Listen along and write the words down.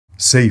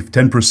Save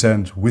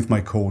 10% with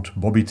my code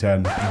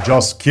Bobby10.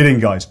 Just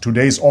kidding, guys.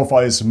 Today's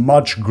offer is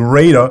much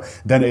greater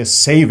than a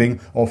saving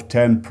of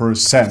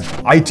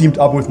 10%. I teamed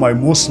up with my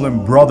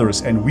Muslim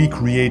brothers and we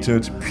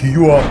created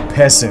Pure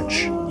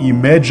Passage.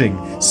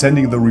 Imagine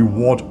sending the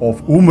reward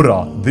of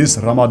Umrah this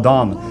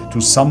Ramadan to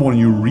someone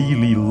you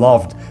really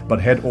loved but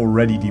had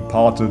already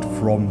departed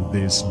from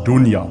this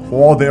dunya.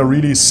 Or they're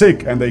really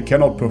sick and they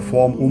cannot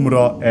perform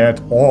Umrah at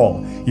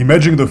all.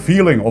 Imagine the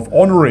feeling of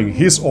honoring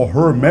his or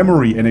her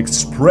memory and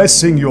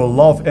expressing your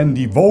love and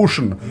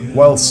devotion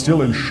while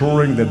still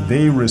ensuring that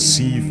they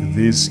receive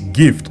this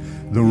gift.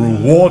 The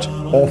reward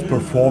of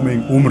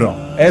performing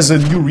Umrah. As a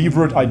new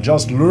revert, I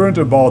just learned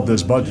about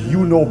this, but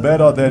you know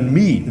better than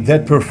me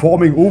that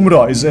performing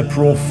Umrah is a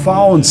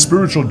profound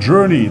spiritual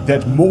journey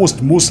that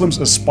most Muslims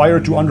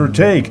aspire to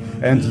undertake,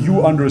 and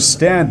you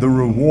understand the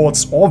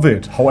rewards of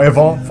it.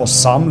 However, for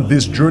some,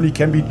 this journey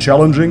can be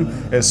challenging,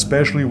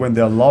 especially when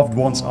their loved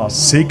ones are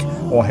sick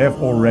or have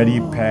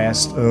already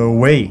passed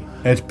away.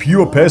 At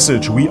Pure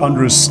Passage, we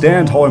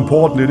understand how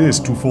important it is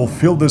to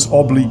fulfill this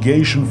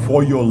obligation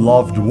for your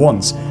loved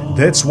ones.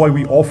 That's why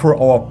we offer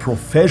our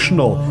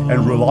professional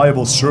and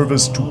reliable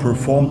service to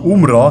perform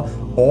Umrah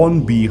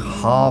on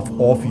behalf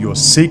of your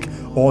sick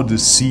or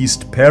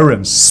deceased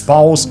parents,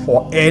 spouse,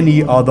 or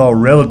any other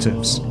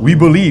relatives. We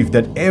believe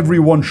that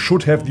everyone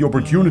should have the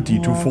opportunity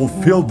to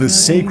fulfill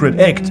this sacred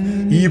act,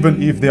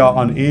 even if they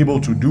are unable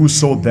to do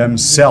so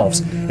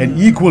themselves, and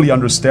equally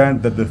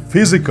understand that the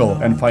physical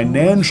and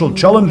financial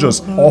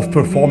challenges of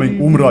performing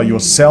Umrah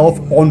yourself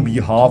on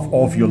behalf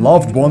of your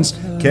loved ones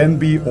can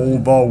be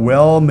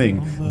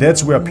overwhelming.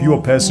 That's where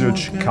Pure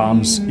Passage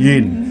comes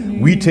in.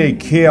 We take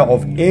care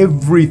of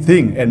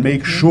everything and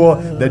make sure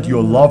that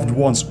your loved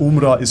one's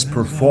Umrah is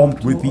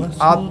performed with the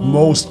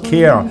utmost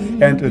care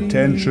and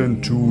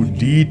attention to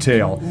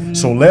detail.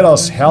 So let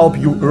us help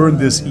you earn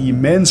this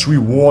immense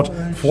reward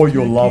for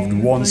your loved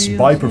ones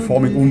by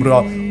performing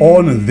Umrah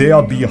on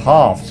their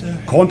behalf.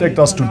 Contact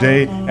us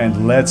today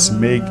and let's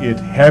make it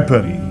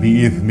happen.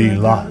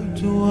 Bi'idhnillah.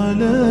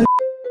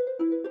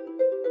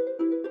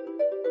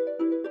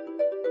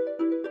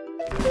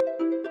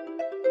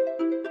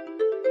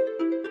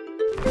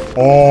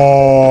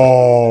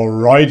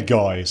 Alright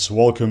guys,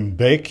 welcome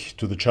back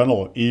to the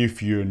channel.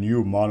 If you're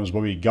new, my name is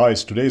Bobby.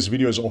 Guys, today's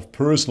video is of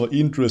personal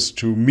interest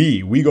to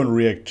me. We're gonna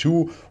react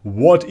to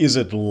what is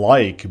it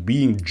like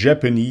being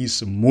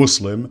Japanese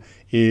Muslim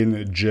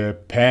in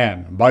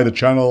Japan by the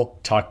channel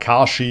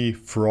Takashi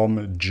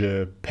from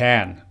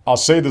Japan. I'll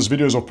say this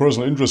video is of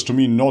personal interest to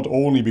me not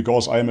only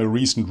because I am a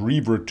recent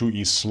revert to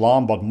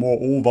Islam, but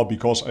moreover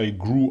because I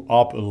grew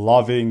up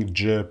loving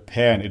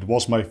Japan. It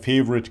was my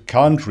favorite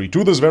country.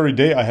 To this very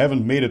day I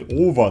haven't made it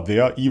over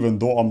there, even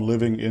though I'm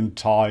living in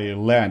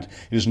Thailand.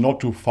 It is not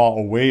too far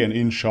away, and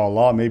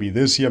inshallah, maybe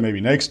this year, maybe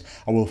next,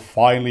 I will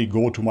finally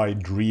go to my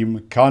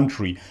dream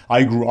country.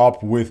 I grew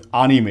up with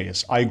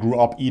animes. I grew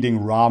up eating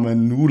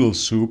ramen noodle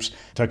soups,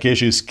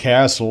 Takeshi's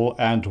Castle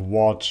and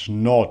what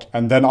not.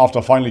 And then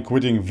after finally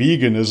quitting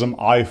veganism,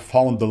 I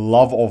found the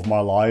love of my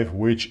life,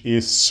 which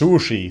is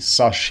sushi,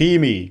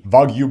 sashimi,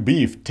 wagyu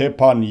beef,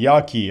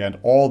 teppanyaki, and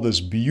all this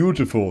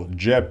beautiful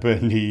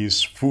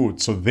Japanese food.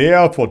 So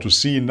therefore, to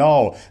see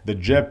now that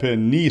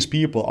Japanese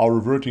people are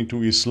reverting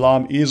to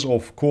Islam is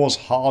of course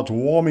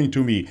heartwarming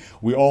to me.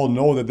 We all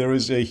know that there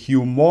is a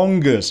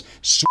humongous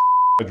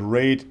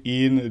rate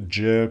in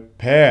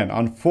Japan,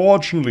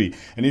 unfortunately.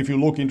 And if you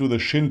look into the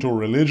Shinto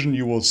religion,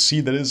 you will see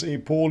that it's a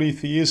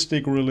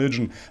polytheistic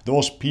religion.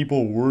 Those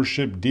people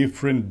worship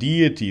different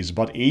deities,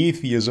 but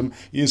atheism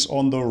is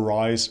on the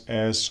rise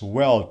as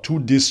well. Two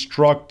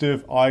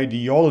destructive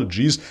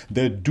ideologies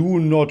that do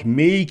not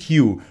make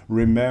you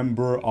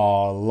remember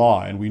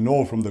Allah. And we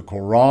know from the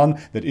Quran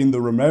that in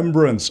the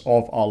remembrance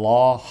of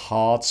Allah,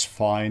 hearts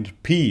find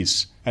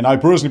peace. And I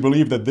personally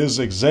believe that this is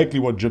exactly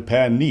what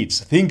Japan needs.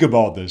 Think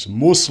about this.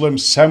 Muslim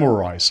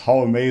samurais. How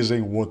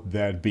amazing would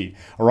that be?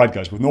 Alright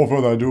guys, with no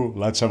further ado,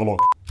 let's have a look.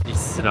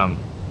 Islam.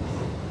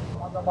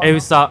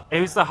 Eusa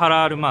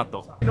halal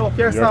mato. You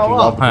have to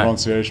love the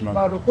pronunciation, man.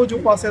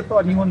 60%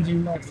 は日本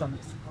人の奥さん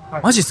です。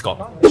 マジっす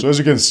か? So as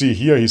you can see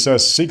here, he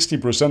says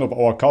 60% of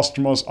our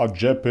customers are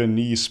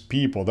Japanese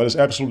people. That is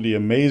absolutely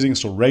amazing.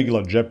 So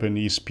regular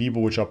Japanese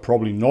people, which are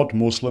probably not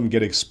Muslim,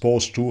 get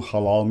exposed to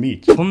halal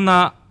meat. こん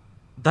な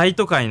大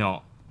都会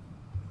の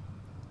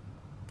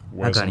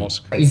Where's the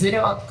mosque? いずれ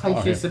は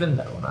回収するん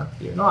だろうなっ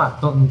ていうのは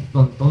どん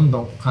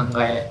どん考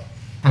え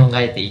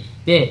ていっ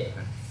て、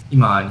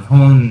今日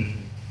本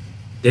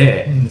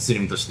でムス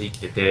リムとして生き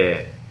て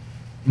て、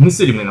ム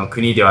スリムの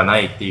国ではな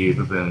いっていう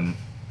部分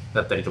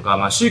だったりとか、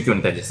まあ宗教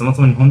に対してそも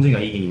そも日本人が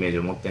いいイメージ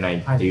を持ってない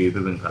っていう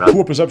部分から。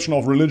Poor perception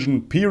of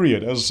religion,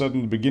 period. As I said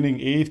in the beginning,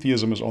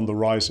 atheism is on the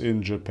rise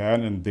in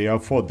Japan, and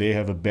therefore they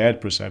have a bad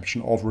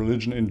perception of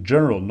religion in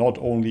general, not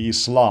only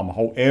Islam.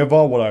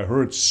 However, what I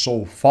heard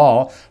so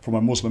far from my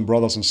Muslim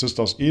brothers and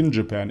sisters in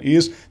Japan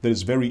is that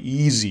it's very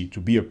easy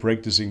to be a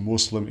practicing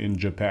Muslim in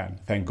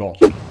Japan. Thank God.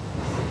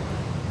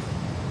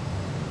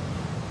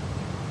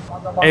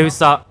 エウ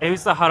サ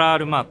ハラー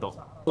ルマート。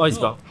あ、いいです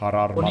か？ハ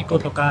ラルおマカ。肉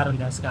とかあるん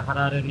ですが、ハ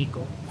ラル肉。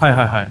はい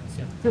はいはい。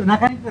ちょっと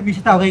中に見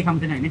せた方がいいかも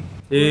しれないね。こ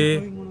う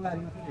いうものがあ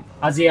りますね。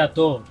アジア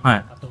と、はい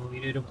あとい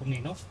ろいろ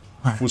国の。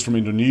 Foods from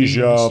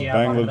Indonesia,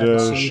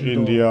 Bangladesh,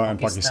 India, and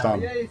Pakistan.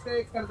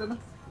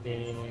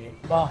 で、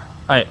ま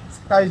あ、はい。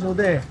世界中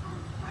で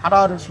ハ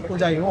ラル食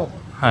材を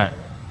はい。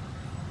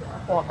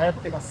流行っ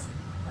てます。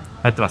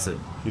やってます。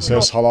He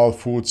says halal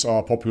foods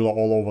are popular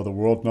all over the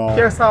world now. お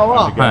客さん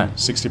は And again,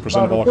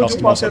 60% of our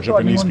customers are 60%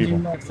 は日 Japanese 本人 people.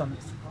 のお客さん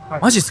です。は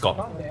い。マジっす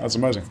か？ That's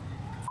amazing.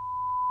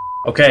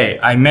 Okay,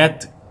 I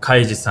met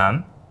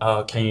Kaiji-san.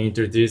 Can you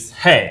introduce?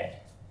 Hey.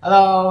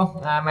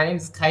 Hello, my name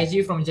is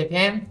Kaiji from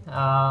Japan.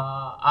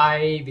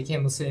 I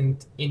became Muslim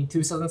in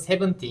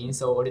 2017,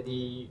 so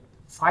already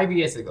 5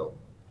 years ago.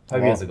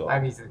 5 years ago.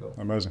 5 years ago.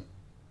 Amazing.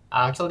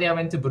 Actually, I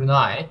went to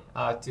Brunei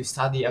to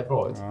study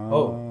abroad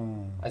Oh.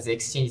 as an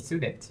exchange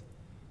student.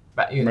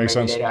 But you know, Makes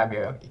maybe sense. later I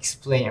will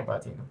explain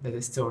about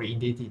the story in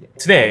detail.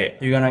 Today,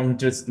 you're gonna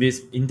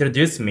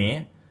introduce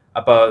me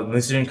about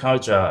Muslim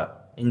culture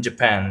in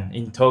Japan,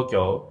 in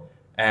Tokyo,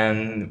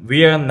 and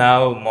we are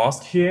now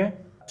mosque here.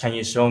 Can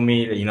you show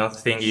me the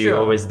thing you Sure.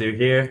 always do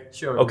here?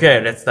 Sure.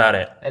 Okay, let's start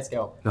it. Let's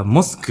go.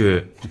 モス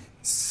ク、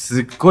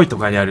すっごい都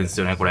会にあるんです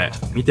よね、これ。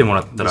見ても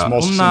らったら。 There's こ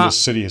mosques ん in な the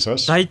city, he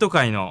says. 大都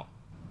会の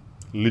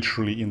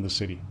Literally in the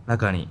city.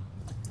 中に。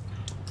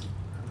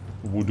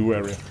 Wudu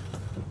area.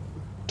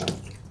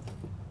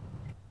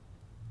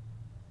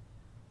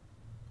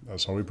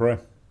 That's how we pray.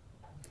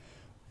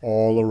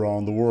 All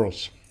around the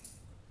world.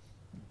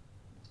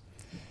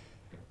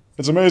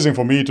 It's amazing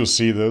for me to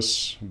see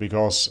this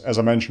because, as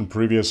I mentioned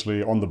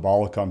previously, on the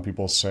Balkan,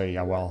 people say,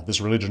 yeah, well,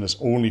 this religion is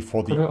only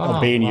for the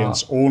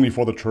Albanians, only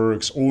for the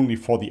Turks, only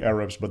for the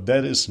Arabs. But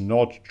that is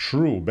not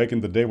true. Back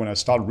in the day when I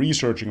started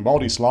researching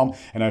about Islam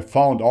and I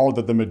found out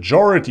that the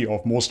majority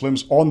of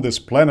Muslims on this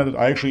planet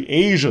are actually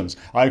Asians,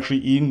 are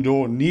actually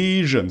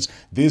Indonesians.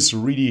 This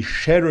really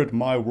shattered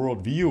my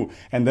worldview.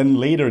 And then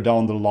later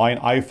down the line,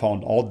 I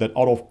found out that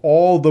out of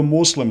all the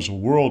Muslims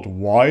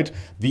worldwide,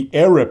 the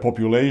Arab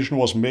population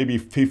was maybe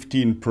 15%,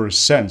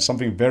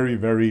 something very,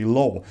 very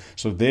low.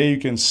 So there you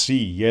can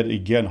see yet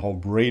again how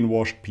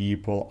brainwashed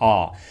people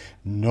are.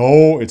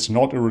 No, it's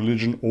not a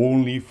religion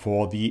only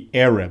for the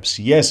Arabs.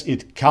 Yes,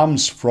 it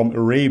comes from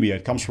Arabia,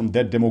 it comes from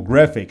that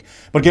demographic.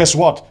 But guess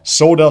what?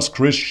 So does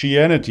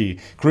Christianity.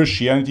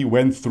 Christianity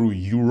went through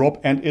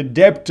Europe and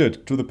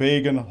adapted to the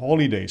pagan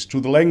holidays,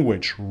 to the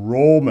language,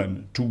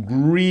 Roman, to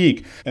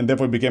Greek, and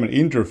therefore became an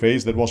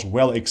interface that was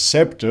well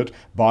accepted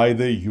by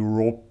the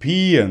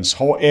Europeans.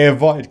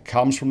 However, it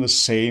comes from the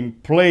same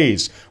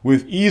place.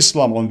 With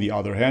Islam, on the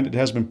other hand, it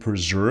has been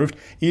preserved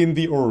in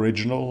the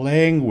original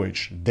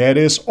language. That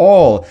is all.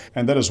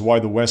 And that is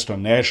why the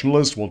Western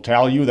nationalists will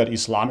tell you that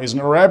Islam is an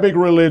Arabic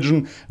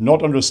religion,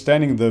 not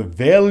understanding the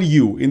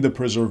value in the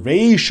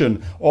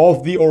preservation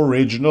of the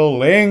original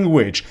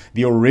language.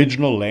 The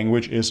original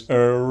language is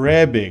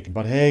Arabic.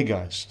 But hey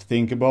guys,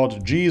 think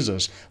about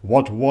Jesus.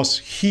 What was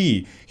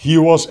he? He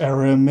was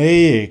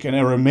Aramaic, and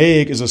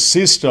Aramaic is a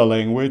sister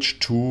language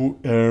to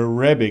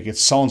Arabic. It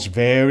sounds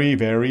very,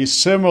 very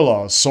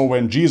similar. So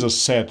when Jesus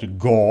said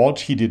God,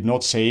 he did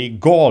not say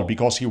God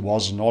because he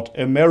was not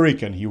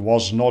American. He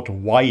was not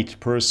white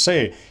per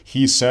se.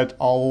 He said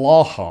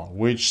Allah,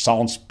 which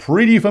sounds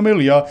pretty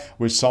familiar,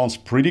 which sounds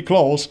pretty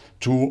close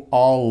to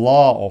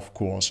Allah, of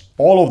course.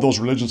 All of those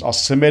religions are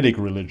Semitic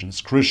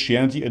religions.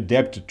 Christianity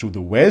adapted to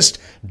the West.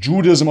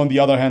 Judaism, on the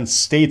other hand,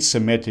 stayed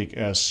Semitic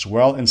as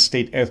well and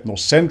stayed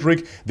ethnocentric.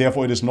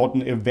 Therefore, it is not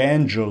an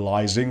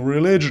evangelizing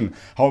religion.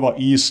 However,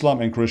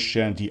 Islam and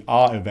Christianity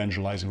are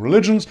evangelizing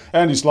religions,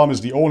 and Islam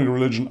is the only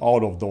religion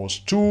out of those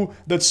two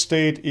that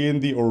stayed in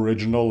the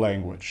original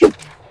language.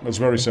 That's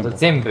very simple.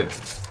 全部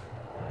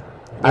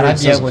アラ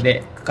ビア語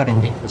で書かれ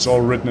ている。 It's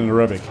all written in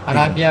Arabic. ア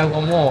ラビア語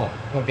も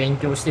勉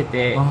強して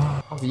て、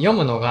読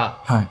むのが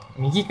はい。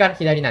右から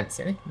左なんで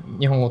すよね。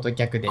日本語と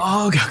逆で。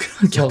ああ、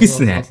逆っ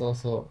すね。そうそ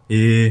うそう。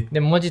ええ。で、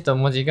文字と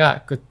文字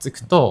がくっつ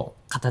くと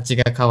形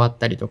が変わっ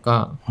たりと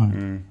か、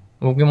 Mm.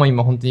 僕も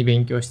今本当に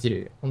勉強して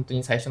る、本当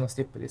に最初のス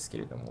テップですけ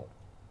れども。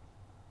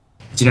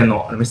一連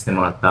の見せて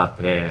もらった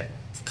後で、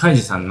カイ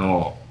ジさん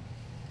の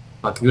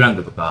バックグラウン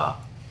ドとか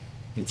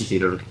についてい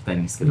ろいろ聞きたい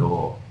んですけ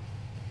ど、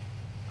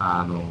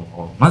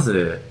ま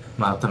ず、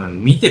まあ多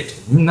分見てる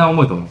人みんな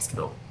思うと思うんですけ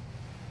ど、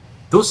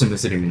どうしてム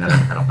スリムになら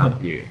れたのかっ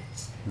ていう。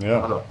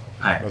Yeah,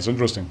 はい。 that's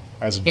interesting.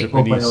 As a 結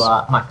構これ Japanese.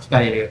 は、聞か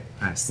れる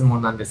質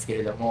問なんですけ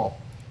れども、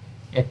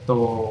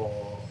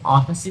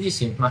私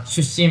自身、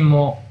出身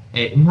も、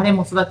生まれ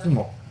も育ち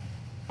も、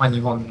日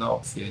本の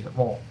ですけれど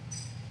も、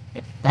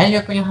大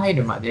学に入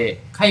るま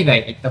で海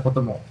外に行ったこ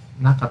とも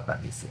なかった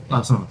んですよね。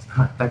あ、そうなんですね。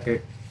全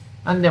く。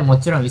なんでも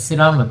ちろんイス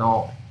ラム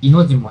のイ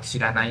の字も知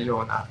らない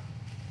ような、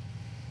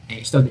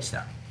人でし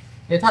た。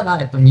でただ、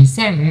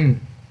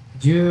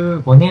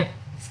2015年、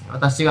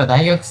私が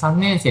大学3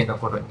年生の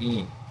頃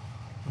に、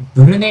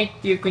ブルネイっ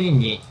ていう国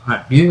に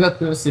留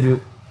学す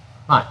る、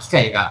機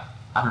会が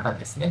あったん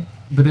ですね。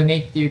ブルネ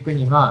イっていう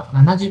国は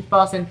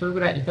 70% ぐ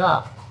らい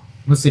が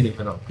ムスリ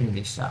ムの国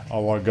でした。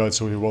 Allah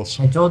guides who he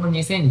wills. ちょうど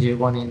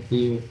2015年って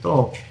いう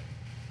と、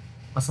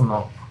そ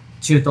の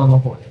中東の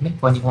方でね、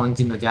こう日本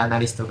人のジャーナ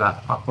リスト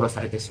が殺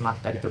されてしまっ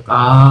たりと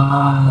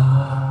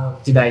か、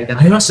時代だっ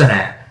たありました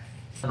ね。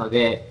の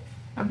で、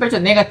やっぱりちょ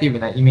っとネガティブ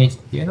なイメージっ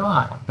ていうの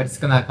は、やっぱり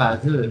少なから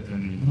ず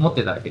持っ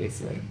てたわけで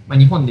すよね。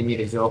日本で見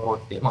る情報っ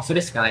て、そ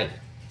れしかない。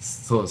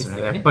そうです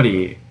ね。やっぱ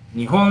り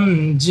日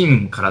本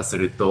人からす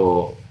る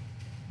と、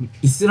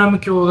イスラム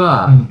教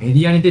がメデ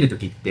ィアに出ると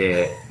きっ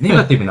て、ネ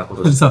ガティブなこ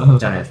とじゃ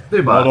ないですか。例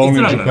えば、 Not イス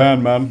only ラム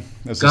Japan, man.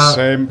 It's the が、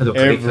 same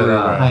例えば過激化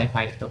が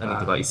everywhere. と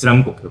とかイスラ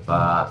ム国と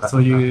か、そ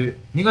ういう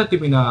ネガティ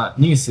ブな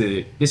ニュー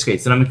スでしかイ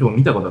スラム教を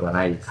見たことが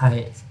ない。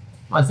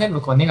全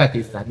部こうネガテ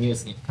ィブなニュー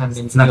スに関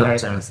連つな付けられがっ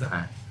ちゃいます。て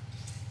ます。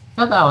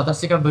ただ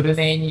私がブル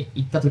ネイに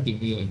行った時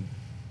に、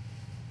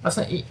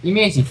そのイ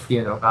メージってい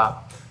うの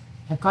が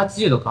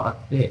180度変わ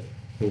って、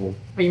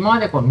今ま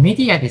でこうメ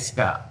ディアでし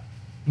か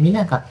見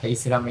なかったイ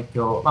スラム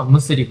教、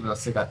ムスリムの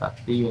姿っ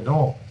ていう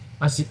の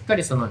を、しっか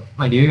りその、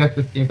留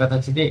学っていう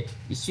形で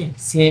一緒に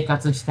生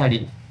活した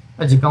り、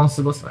時間を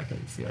過ごすわけ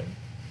ですよね。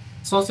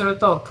そうする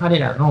と彼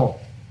らの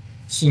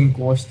信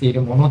仰してい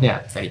るもので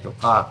あったりと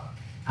か、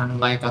考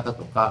え方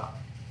とか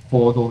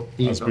行動っ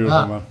ていうの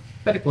が、やっ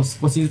ぱりこう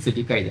少しずつ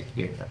理解で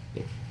きるようになっ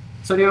て、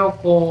それを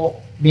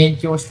こう勉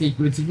強してい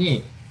くうち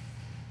に、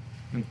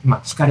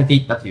惹かれてい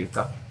ったという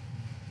か、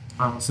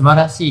素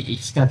晴らしい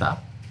生き方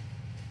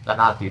だ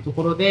なというと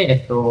ころ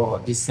で、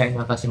実際に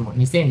私も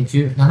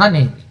2017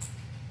年に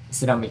イ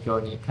スラム教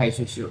に改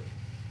宗しようと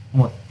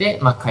思って、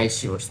改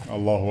宗をしたと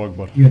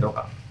いうの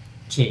が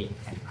経緯に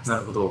なります。な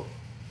るほど。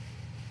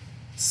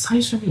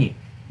最初に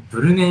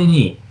ブルネイ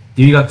に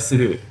留学す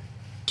る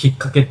きっ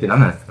かけって何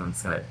なんで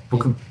すかね。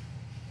僕、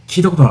聞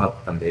いたことなかっ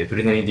たんで、ブ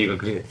ルネイに留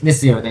学で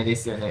すよね。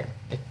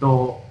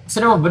そ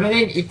れもブル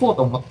ネイに行こう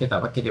と思ってた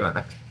わけでは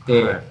なく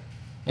て、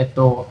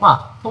東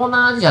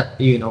南アジアっ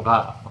ていうの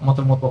がも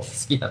ともと好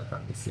きだった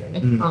んですよ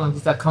ね。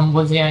実はカン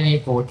ボジアに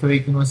こう教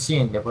育の支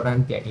援でボラ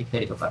ンティアに行った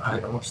りとかってい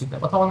うのもしてて、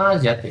東南ア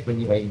ジアっていう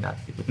国がいいなっ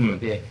ていうところ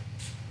で、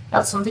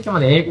その時ま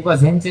で英語が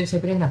全然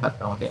喋れなかっ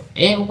たので、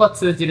英語が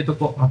通じると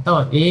ころ、また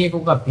は英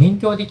語が勉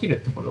強できる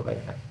ところがいい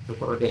なっていう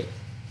ところで、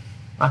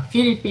フ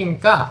ィリピン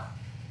か、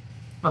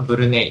ブ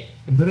ルネイ。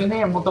ブルネ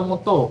イはもとも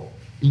と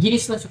イギリ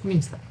スの植民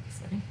地だったんです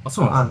よね。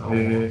そうなん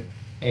で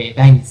すね。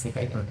第二次世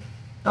界大戦。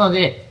なの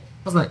で、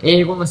その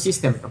英語のシ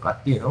ステムとか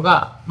っていうの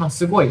が、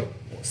すごい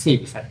整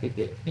備されて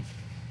て、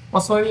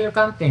そういう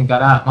観点か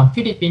ら、フ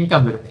ィリピンか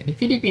ブルネイ。フ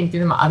ィリピンってい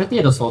うのもある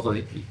程度想像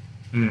でき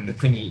る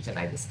国じゃ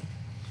ないですか。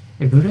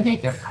でブルネイ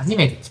って初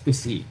めて聞く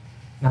し、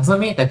謎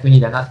めいた国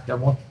だなって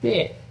思っ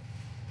て、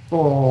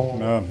こ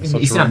う、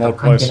イスラムと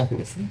関係なく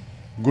ですね。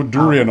Good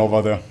durian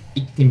over there.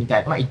 行ってみた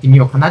い。行ってみ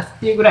ようかなっ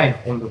ていうぐらい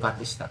の温度感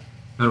でした。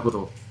なるほ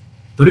ど。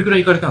どれくら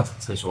い行かれたんですか、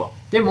最初は。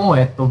でも、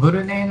ブ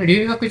ルネイの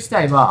留学自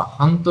体は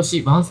半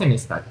年、ワンセミ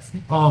スターです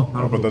ね。な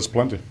るほど。But that's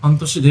plenty. 半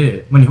年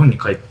で、日本に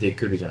帰って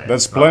くるじゃないで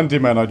す That's か。plenty,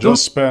 man. I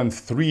just spent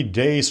 3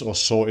 days or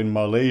so in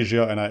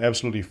Malaysia and I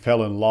absolutely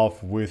fell in love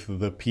with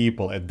the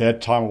people. At that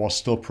time, I was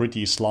still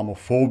pretty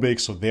Islamophobic,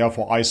 so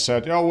therefore I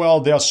said, yeah, well,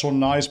 they're so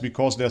nice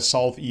because they're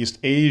Southeast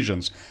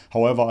Asians.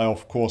 However, I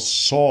of course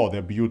saw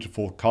their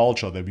beautiful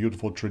culture, their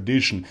beautiful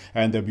tradition,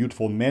 and their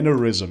beautiful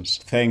mannerisms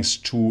thanks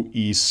to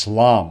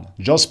Islam.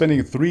 Just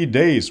spending 3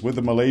 days with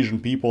the Malaysian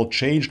people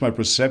changed my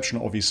perception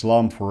of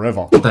Islam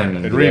forever. タイミ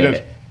ン It グ really で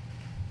did.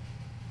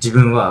 自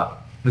分は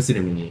ムス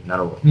リムにな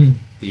ろうっ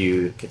て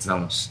いう決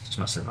断をし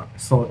ましたが。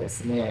そうで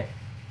すね。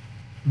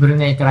ブル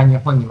ネイから日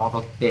本に戻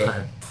って、は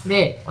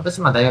で、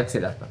私大学生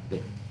だったの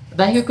で、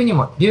大学に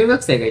も留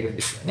学生がいるん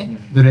ですよね。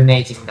ブル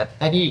ネイ人だっ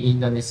たり、イン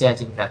ドネシア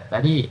人だっ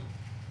たり、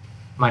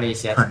マレー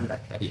シア人だっ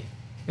たり、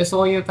で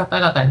そういう方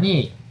々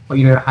に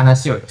いろいろ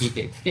話を聞い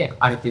ていって、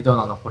あれってどう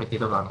なのこれって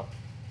どうなの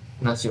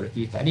話を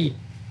聞いたり、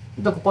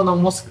ここの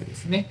モスクで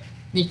すね、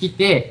に来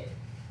て、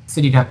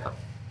スリランカの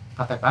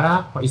方か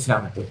らイスラ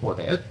ムってこう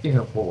だよっていう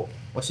のをこ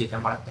う教えて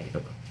もらったりと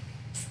か、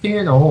ってい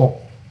うの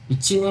を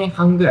1年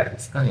半ぐらいで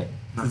すかね、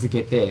続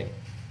けて、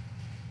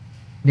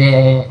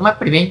で、やっ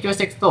ぱり勉強し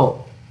ていく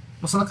と、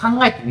その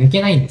考えって抜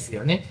けないんです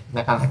よね、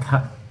なかな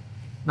か。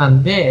な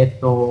んで、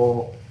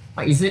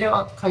いずれ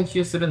は回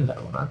収するんだ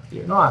ろうなって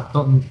いうのは、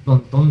どんど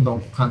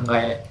ん考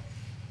え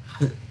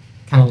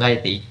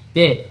ていっ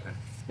て、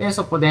で、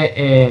そこ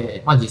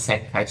で、実際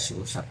に回収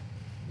をしたと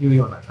いう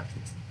ような感じ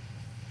です。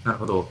なる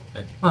ほど。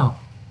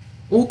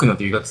多くの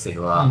留学生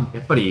は、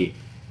やっぱり、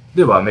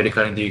例えばアメリ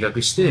カに留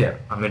学して、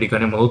アメリカ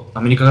から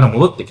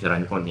戻ってきたら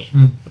日本に、や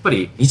っぱ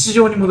り日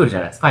常に戻るじゃ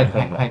ないですか、日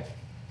本の。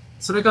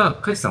それが、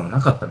カイツさんはな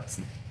かったんです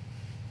ね。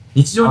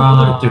日常に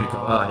戻るっていうよりか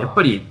は、やっ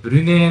ぱりブ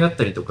ルネイだっ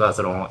たりとか、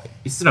その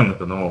イスラム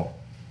との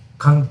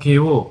関係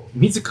を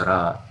自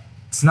ら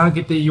つな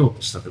げていよう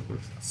としたところ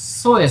ですか？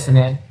そうです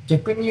ね。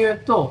逆に言う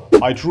と、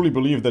I truly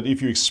believe that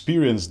if you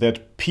experience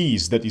that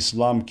peace that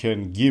Islam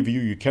can give you.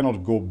 You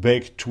cannot go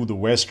back to the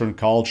Western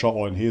culture,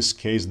 or in his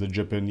case, the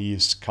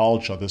Japanese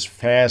culture. This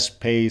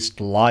fast-paced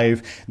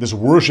life, this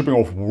worshipping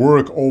of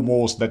work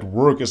almost, that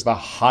work is the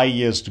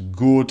highest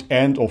good,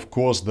 and of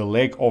course the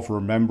lack of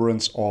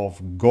remembrance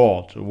of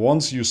God.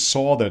 Once you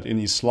saw that in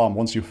Islam,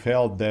 once you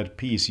felt that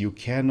peace, you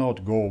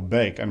cannot go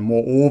back. And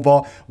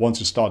moreover, once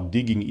you start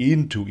digging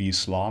into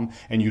Islam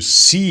and you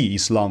see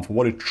Islam for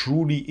what it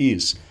truly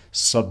is,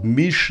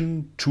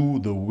 submission to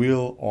the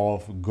will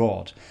of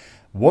God.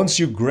 Once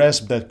you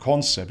grasp that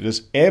concept, it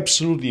is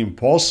absolutely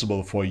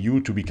impossible for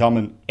you to become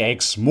an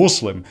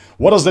ex-Muslim.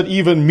 What does that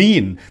even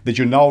mean? That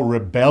you're now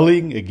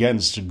rebelling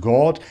against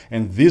God,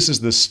 and this is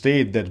the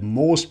state that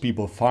most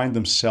people find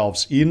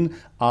themselves in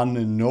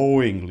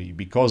unknowingly,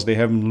 because they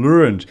haven't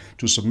learned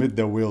to submit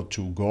their will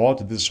to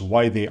God. This is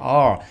why they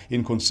are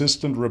in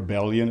consistent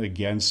rebellion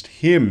against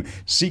Him,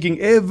 seeking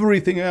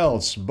everything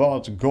else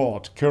but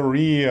God,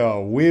 career,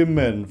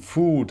 women,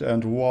 food,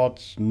 and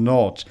what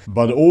not.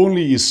 But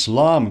only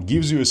Islam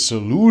gives you a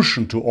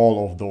solution to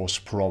all of those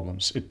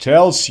problems. It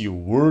tells you,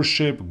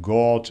 worship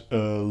God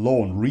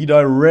alone.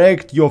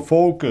 Redirect your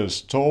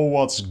focus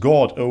towards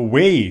God,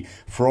 away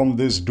from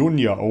this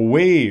dunya,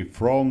 away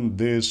from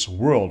this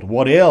world.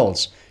 What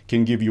else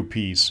can give you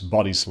peace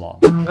but Islam?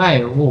 考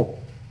えを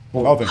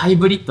こうハイ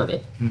ブリッド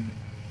で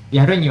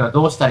やるには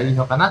どうしたらいい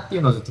のかなってい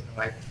うのをずっと考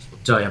えてました。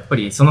じゃあやっぱ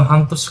りその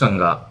半年間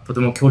がとて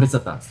も強烈だ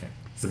ったんですね。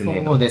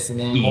そうです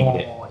ね。いい意味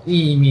で。もう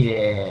いい意味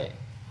で、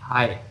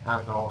はい。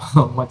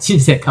もう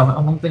人生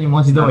本当に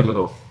文字通り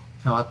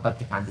変わったっ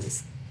て感じで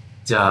す。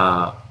じ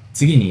ゃあ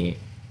次に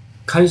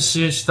改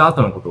宗した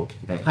後のことを聞き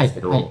たいんです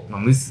けど、はいはい、ま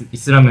あ、ムス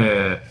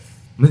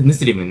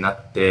リムにな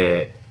っ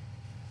て、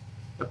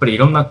やっぱりい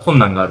ろんな困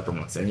難があると思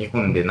うんですよ。日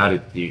本でなるっ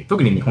ていう、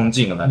特に日本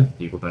人がなるっ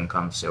ていうことに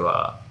関して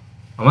は、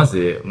ま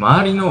ず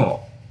周り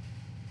の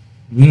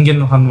人間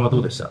の反応はど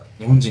うでした？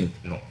日本人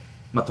の、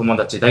まあ、友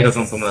達、大学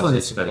の友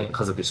達しかり、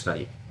家族しか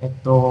り。ま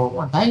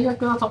あ、大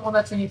学の友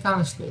達に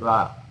関して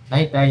は、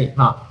大体、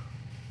ま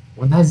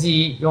あ、同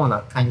じよう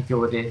な環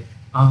境で、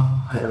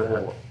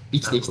生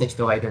きてきた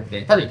人がいるんで、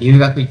例えば留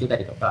学行ってた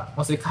りとか、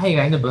そういう海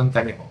外の文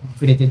化にも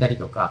触れてたり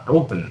とか、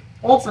オー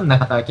プンな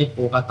方が結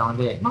構多かったの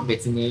で、まあ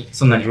別に、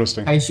そんなに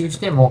回収し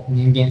ても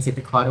人間性っ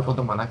て変わるこ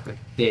ともなくっ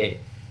て、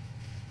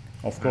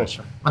Of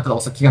course. まあただ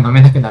お酒が飲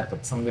めなくなると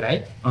か、そんぐらい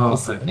で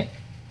すよね。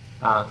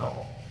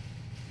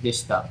で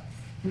した。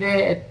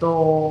で、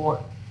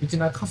うち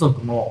の家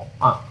族も、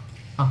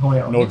母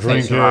親は、No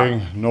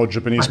drinking, no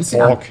Japanese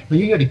pork. と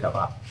いうよりか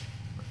は、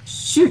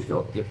宗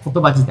教っていう言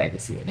葉自体で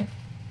すよね。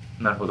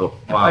なるほど。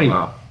やっぱり、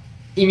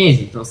イメー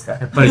ジどうですか？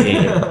やっぱり、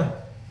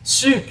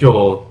宗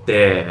教っ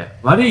て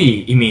悪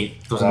い意味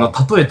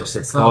の例えとし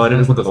て使われ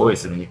ることが多いで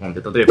すよね、日本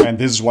で。例えば。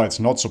And this is why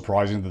it's not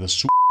surprising that the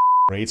suicide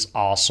rates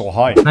are so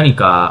high. 何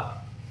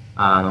か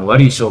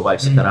悪い商売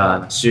してた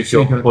ら宗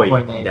教っぽい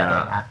みたい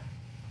な。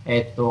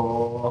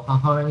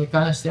母親に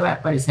関してはや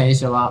っぱり最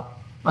初は、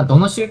まあ、ど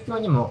の宗教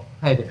にも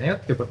入るなよっ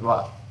ていうこと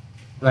は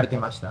言われて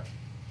ました。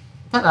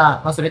た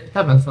だ、まあ、それって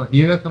多分その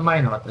留学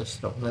前の私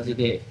と同じ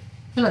で、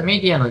ただメ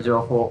ディアの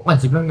情報、まあ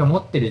自分が持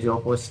ってる情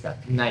報しか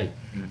ない。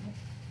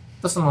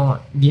とその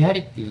リア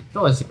リティ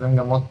と自分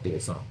が持っている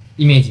その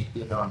イメージって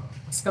いうのは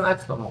少な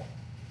くとも、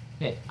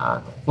ね、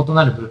異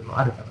なる部分も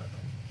あるかなと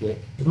思っ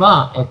て、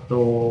まあ、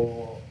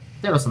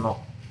例えばその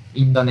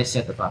インドネシ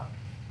アとか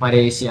マ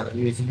レーシアの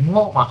友人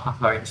も、まあ、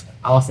母親に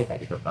合わせた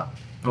りとか、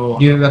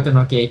留学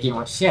の経験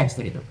をシェアし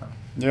たりとか、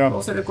Yeah, そ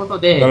うすること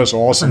で、that is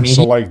awesome.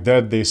 So like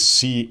that, they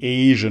see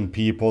Asian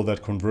people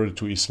that converted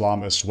to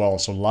Islam as well.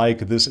 So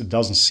like this, it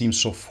doesn't seem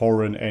so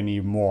foreign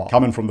anymore.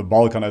 Coming from the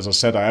Balkan, as I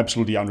said, I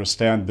absolutely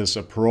understand this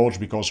approach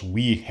because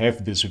we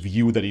have this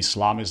view that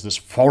Islam is this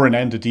foreign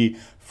entity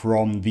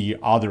from the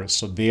others.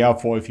 So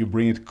therefore, if you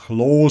bring it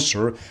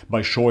closer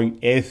by showing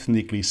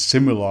ethnically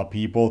similar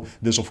people,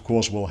 this of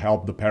course will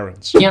help the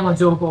parents. メディアの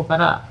情報か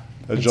ら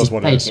実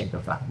体験と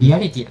かリア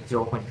リティの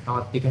情報に変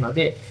わっていくの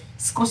で、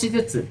少し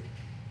ずつ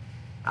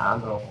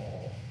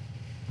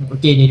受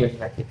け入れるように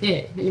なって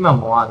て、で今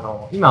も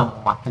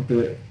全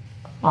く、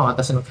まあ、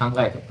私の考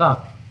えと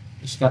か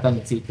生き方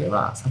について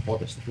はサポー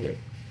トしてくれる、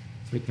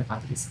そういった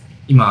感じですかね。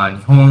今日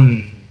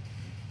本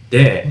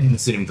でム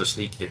スリムとし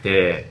て生きて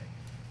て、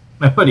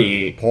やっぱ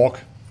り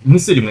ム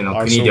スリムの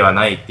国では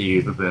ないって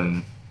いう部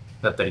分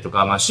だったりと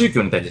か、まあ、宗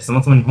教に対してそ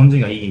もそも日本人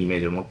がいいイメー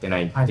ジを持ってな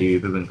いっていう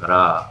部分か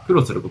ら苦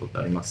労することって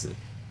あります？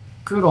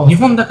日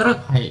本だから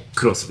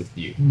苦労するって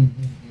いう。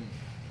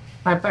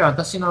やっぱり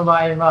私の場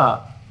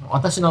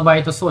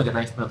合とそうじゃ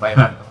ない人の場合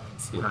はあると思うんで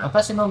すけど、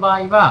私の場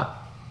合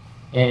は、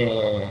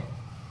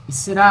イ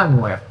スラー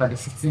ムをやっぱり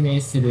説明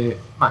する、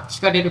まあ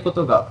聞かれるこ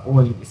とが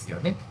多いんです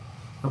よね。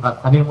とか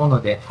食べ物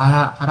で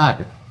ハラー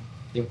ルっ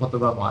ていう言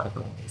葉もある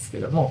と思うんですけ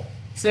ども、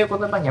そういう言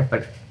葉にやっぱ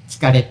り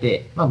聞かれ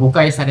て、まあ誤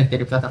解されて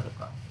る方と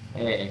か、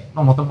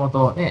もとも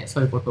とね、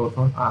そういうことを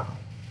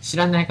知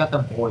らない方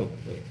も多い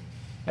ので、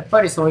やっ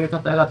ぱりそういう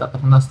方々と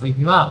話すとき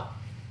には、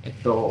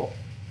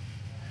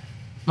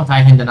まあ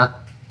大変だな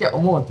って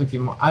思う時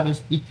もある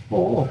一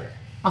方、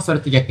まあそれ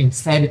って逆に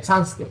伝えるチ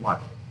ャンスでもあ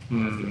る。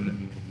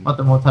あ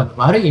ともう多分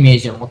悪いイメー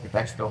ジを持って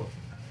た人、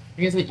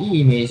い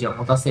いイメージを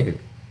持たせる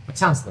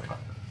チャンスとか、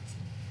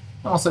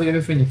でもそうい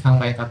うふうに考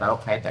え方を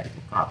変えたり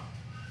とか、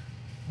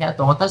であ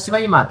と私は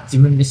今自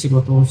分で仕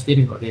事をしてい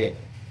るので、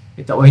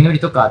お祈り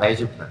とかは大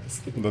丈夫なんで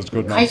すけ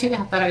ど、会社で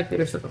働いて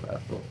る人とかだ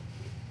と、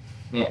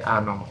ね、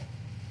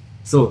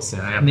そうです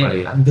よね、やっぱ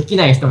り。ね、でき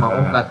ない人も多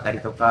かったり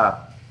と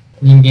か、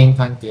人間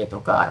関係と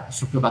か、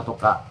職場と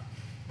か、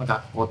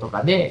学校と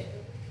かで、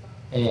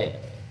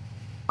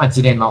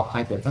ジレンマを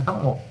抱えている方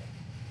も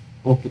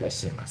多くいらっ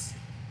しゃいます。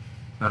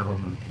なるほど、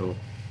なるほど。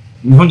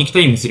日本に来た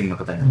いムスリムの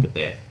方に向け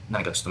て、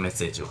何かちょっとメッ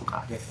セージを。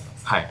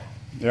はい。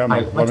いや、ち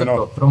ょっ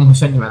とプロモー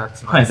ションにはなって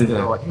しまうんですけ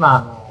ど、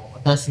今、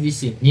私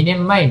自身2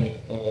年前に、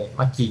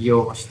起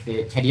業をし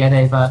て、キャリア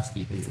ダイバーシテ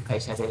ィという会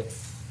社で、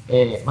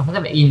例え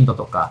ばインド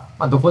とか、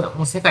どこで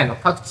も世界の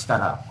各地か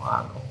ら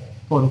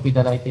登録い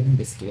ただいてるん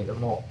ですけれど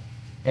も、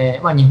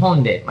日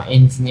本で、エ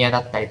ンジニアだ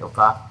ったりと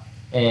か、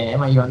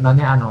いろんな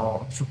ね、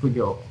職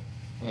業、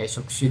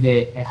職種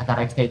で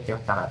働きたいっていう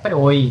方がやっぱり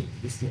多い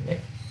ですよ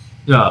ね。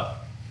じゃあ、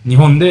日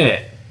本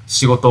で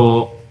仕事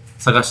を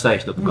探したい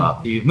人とか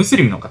っていうムス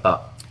リムの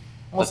方、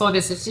もそう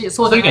ですし、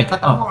そうじゃない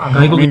方も I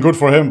mean, good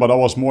for him, but I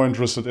was more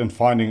interested in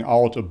finding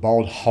out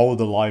about how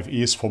the life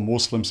is for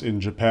Muslims in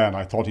Japan.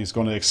 I thought he's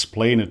going to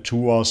explain it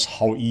to us,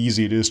 how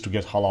easy it is to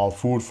get halal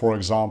food, for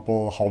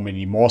example, how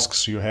many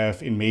mosques you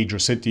have in major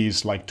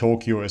cities like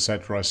Tokyo,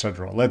 etc.,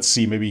 etc. Let's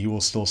see, maybe he will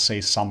still say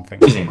something.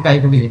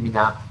 外国人みん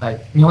な、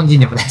日本人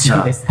でも大丈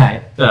夫です。は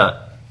い。じゃ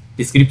あ、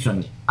ディスクリプション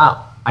に。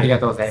ありが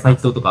とうございます。サイ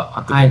トとか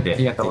貼ってくれて。あ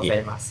りがとうござ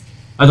います。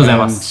ありがとうござい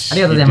ます。あ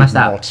りがとうございまし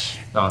た。ありがとう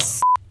ございま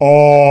す。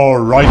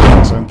Alright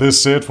guys, and this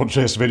is it for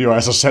today's video.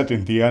 As I said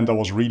in the end, I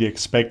was really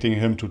expecting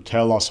him to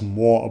tell us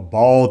more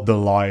about the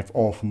life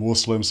of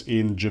Muslims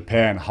in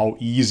Japan, how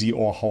easy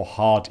or how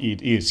hard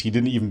it is. He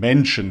didn't even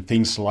mention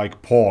things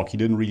like pork. He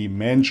didn't really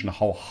mention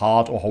how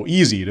hard or how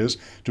easy it is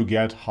to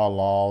get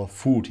halal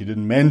food. He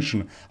didn't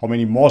mention how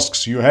many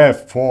mosques you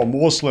have for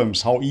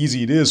Muslims, how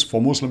easy it is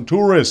for Muslim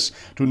tourists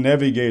to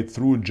navigate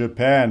through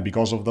Japan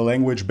because of the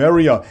language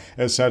barrier,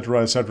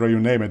 etc., etc., you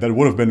name it. That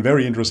would have been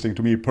very interesting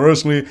to me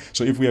personally.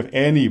 So if we have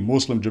any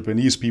Muslim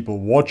Japanese people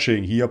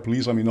watching here,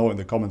 please let me know in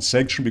the comment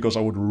section, because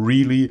I would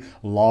really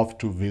love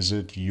to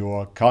visit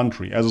your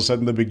country. As I said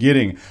in the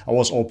beginning, I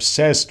was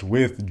obsessed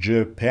with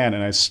Japan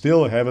and I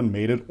still haven't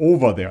made it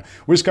over there,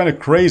 which is kind of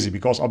crazy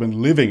because I've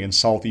been living in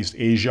Southeast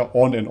Asia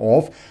on and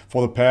off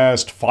for the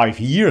past 5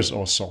 years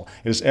or so.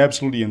 It is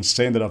absolutely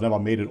insane that I've never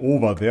made it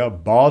over there,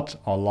 but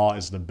Allah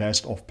is the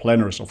best of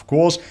planners, of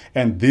course,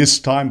 and this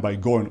time by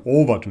going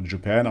over to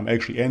Japan, I'm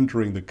actually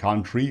entering the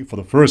country for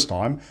the first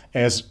time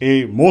as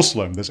a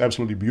Muslim. That's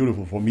absolutely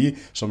beautiful for me,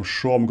 so I'm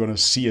sure I'm going to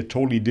see a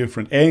totally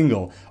different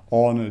angle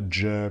on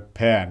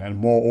Japan. And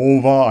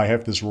moreover, I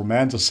have this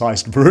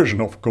romanticized version,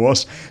 of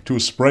course, to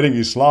spreading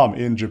Islam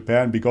in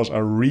Japan, because I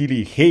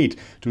really hate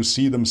to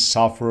see them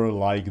suffer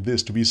like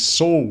this, to be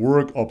so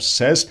work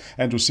obsessed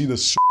and to see the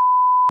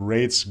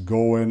rates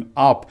going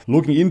up.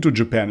 Looking into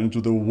Japan,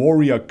 into the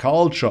warrior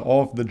culture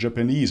of the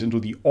Japanese, into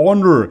the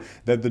honor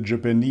that the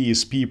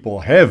Japanese people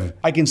have,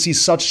 I can see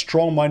such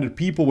strong-minded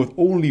people with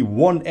only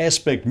one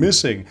aspect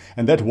missing,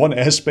 and that one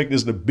aspect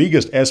is the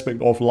biggest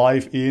aspect of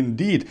life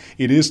indeed.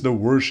 It is the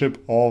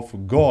worship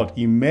of God.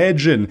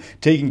 Imagine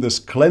taking this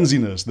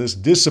cleanliness, this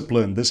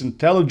discipline, this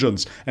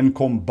intelligence, and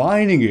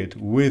combining it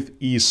with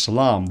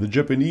Islam. The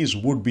Japanese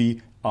would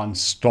be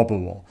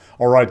unstoppable.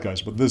 Alright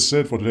guys, but this is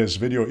it for today's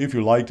video. If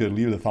you liked it,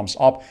 leave it a thumbs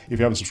up. If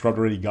you haven't subscribed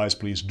already, guys,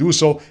 please do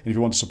so. And if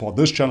you want to support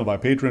this channel by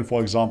Patreon,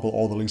 for example,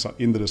 all the links are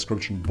in the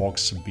description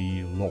box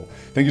below.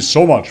 Thank you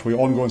so much for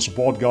your ongoing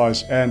support,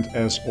 guys, and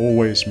as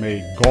always,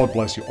 may God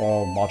bless you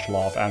all. Much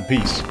love and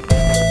peace.